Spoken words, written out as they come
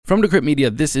From Decrypt Media,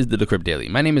 this is the Decrypt Daily.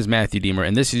 My name is Matthew Deemer,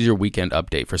 and this is your weekend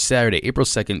update for Saturday, April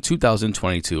 2nd,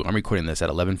 2022. I'm recording this at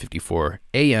 11:54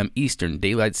 a.m. Eastern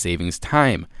Daylight Savings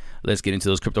Time. Let's get into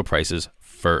those crypto prices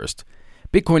first.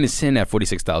 Bitcoin is sitting at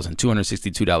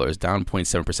 $46,262, down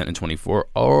 0.7% in 24,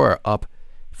 or up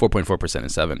 4.4% in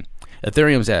 7.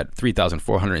 Ethereum's at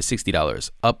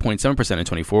 $3,460, up 0.7% in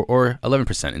 24, or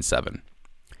 11% in 7.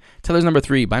 Tether's number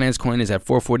 3, Binance Coin is at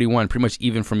 $441, pretty much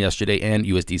even from yesterday, and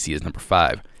USDC is number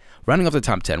 5. Rounding off the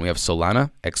top 10, we have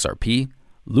Solana, XRP,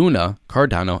 Luna,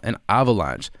 Cardano, and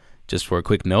Avalanche. Just for a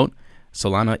quick note,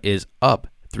 Solana is up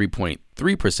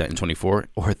 3.3% in 24,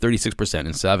 or 36%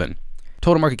 in 7.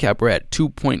 Total market cap, we're at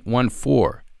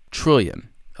 $2.14 trillion,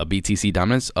 a BTC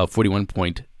dominance of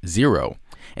 41.0,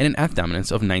 and an ETH dominance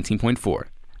of 19.4.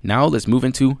 Now let's move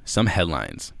into some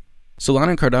headlines. Solana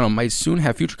and Cardano might soon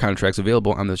have future contracts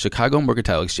available on the Chicago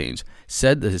Mercantile Exchange,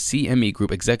 said the CME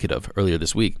Group executive earlier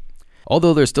this week.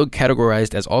 Although they're still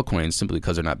categorized as altcoins simply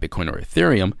because they're not Bitcoin or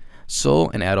Ethereum,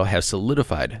 Sol and Ado have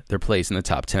solidified their place in the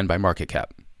top 10 by market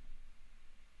cap.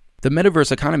 The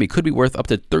metaverse economy could be worth up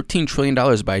to $13 trillion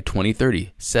by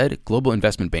 2030, said global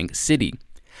investment bank Citi.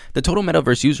 The total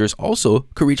metaverse users also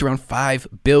could reach around 5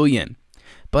 billion.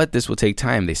 But this will take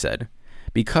time, they said,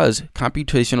 because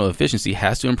computational efficiency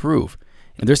has to improve.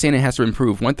 And they're saying it has to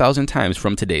improve 1,000 times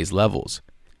from today's levels.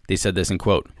 They said this in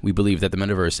quote, "We believe that the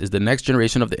metaverse is the next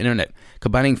generation of the internet,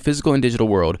 combining physical and digital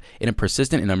world in a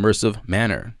persistent and immersive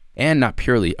manner, and not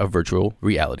purely a virtual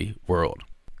reality world."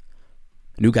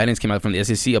 New guidance came out from the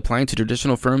SEC applying to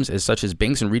traditional firms such as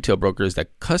banks and retail brokers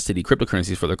that custody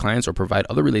cryptocurrencies for their clients or provide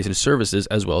other related services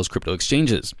as well as crypto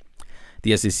exchanges.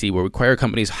 The SEC will require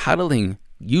companies hodling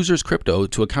users' crypto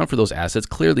to account for those assets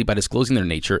clearly by disclosing their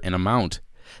nature and amount.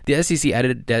 The SEC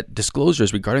added that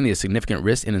disclosures regarding the significant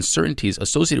risks and uncertainties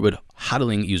associated with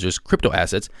hodling users' crypto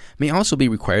assets may also be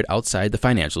required outside the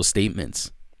financial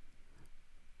statements.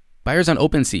 Buyers on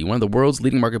OpenSea, one of the world's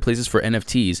leading marketplaces for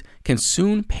NFTs, can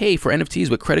soon pay for NFTs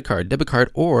with credit card, debit card,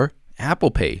 or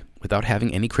Apple Pay without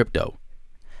having any crypto.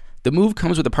 The move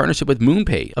comes with a partnership with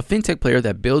MoonPay, a fintech player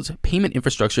that builds payment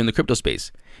infrastructure in the crypto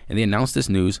space, and they announced this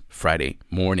news Friday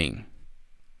morning.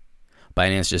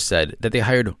 Binance just said that they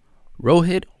hired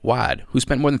Rohit Wad, who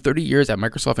spent more than 30 years at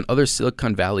Microsoft and other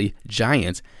Silicon Valley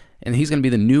giants, and he's going to be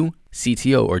the new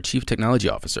CTO or Chief Technology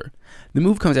Officer. The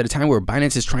move comes at a time where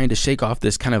Binance is trying to shake off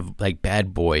this kind of like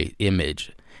bad boy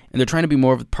image, and they're trying to be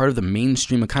more of a part of the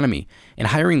mainstream economy, and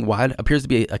hiring Wad appears to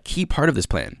be a key part of this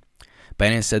plan.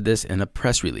 Binance said this in a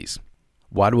press release.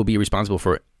 Wad will be responsible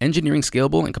for engineering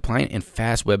scalable and compliant and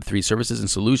fast Web3 services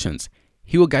and solutions.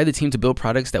 He will guide the team to build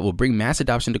products that will bring mass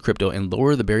adoption to crypto and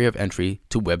lower the barrier of entry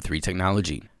to Web3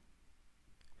 technology.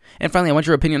 And finally, I want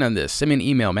your opinion on this. Send me an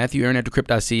email,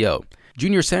 matthewaaron@decrypt.co.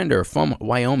 Junior Senator from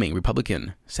Wyoming,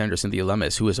 Republican Senator Cynthia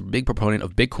Lummis, who is a big proponent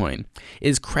of Bitcoin,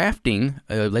 is crafting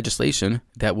legislation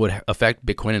that would affect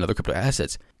Bitcoin and other crypto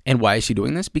assets. And why is she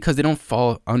doing this? Because they don't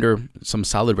fall under some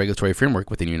solid regulatory framework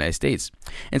within the United States.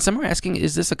 And some are asking,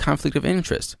 is this a conflict of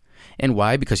interest? And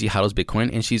why? Because she hodls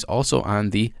Bitcoin and she's also on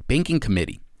the banking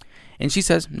committee. And she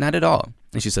says, not at all.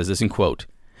 And she says this in quote,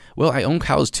 "Well, I own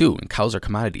cows too, and cows are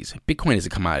commodities. Bitcoin is a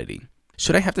commodity.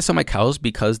 Should I have to sell my cows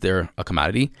because they're a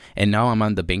commodity? And now I'm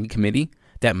on the banking committee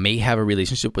that may have a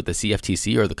relationship with the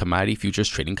CFTC or the Commodity Futures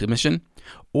Trading Commission?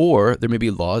 Or there may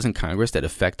be laws in Congress that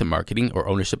affect the marketing or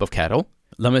ownership of cattle?"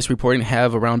 Lummis reporting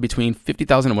have around between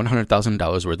 $50,000 and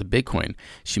 $100,000 worth of Bitcoin.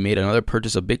 She made another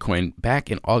purchase of Bitcoin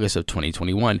back in August of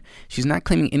 2021. She's not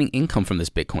claiming any income from this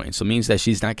Bitcoin, so it means that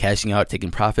she's not cashing out,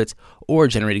 taking profits, or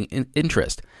generating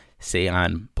interest, say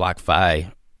on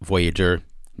BlockFi, Voyager,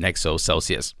 Nexo,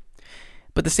 Celsius.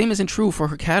 But the same isn't true for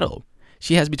her cattle.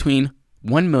 She has between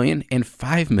 $1 million and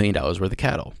 $5 million worth of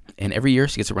cattle, and every year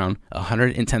she gets around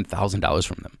 $110,000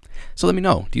 from them. So let me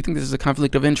know, do you think this is a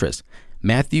conflict of interest?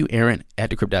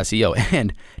 matthewaaron@decrypt.co.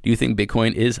 And do you think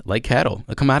Bitcoin is like cattle,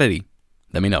 a commodity?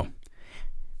 Let me know.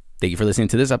 Thank you for listening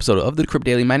to this episode of the Decrypt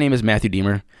Daily. My name is Matthew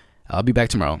Deemer. I'll be back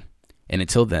tomorrow. And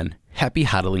until then, happy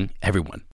hodling, everyone.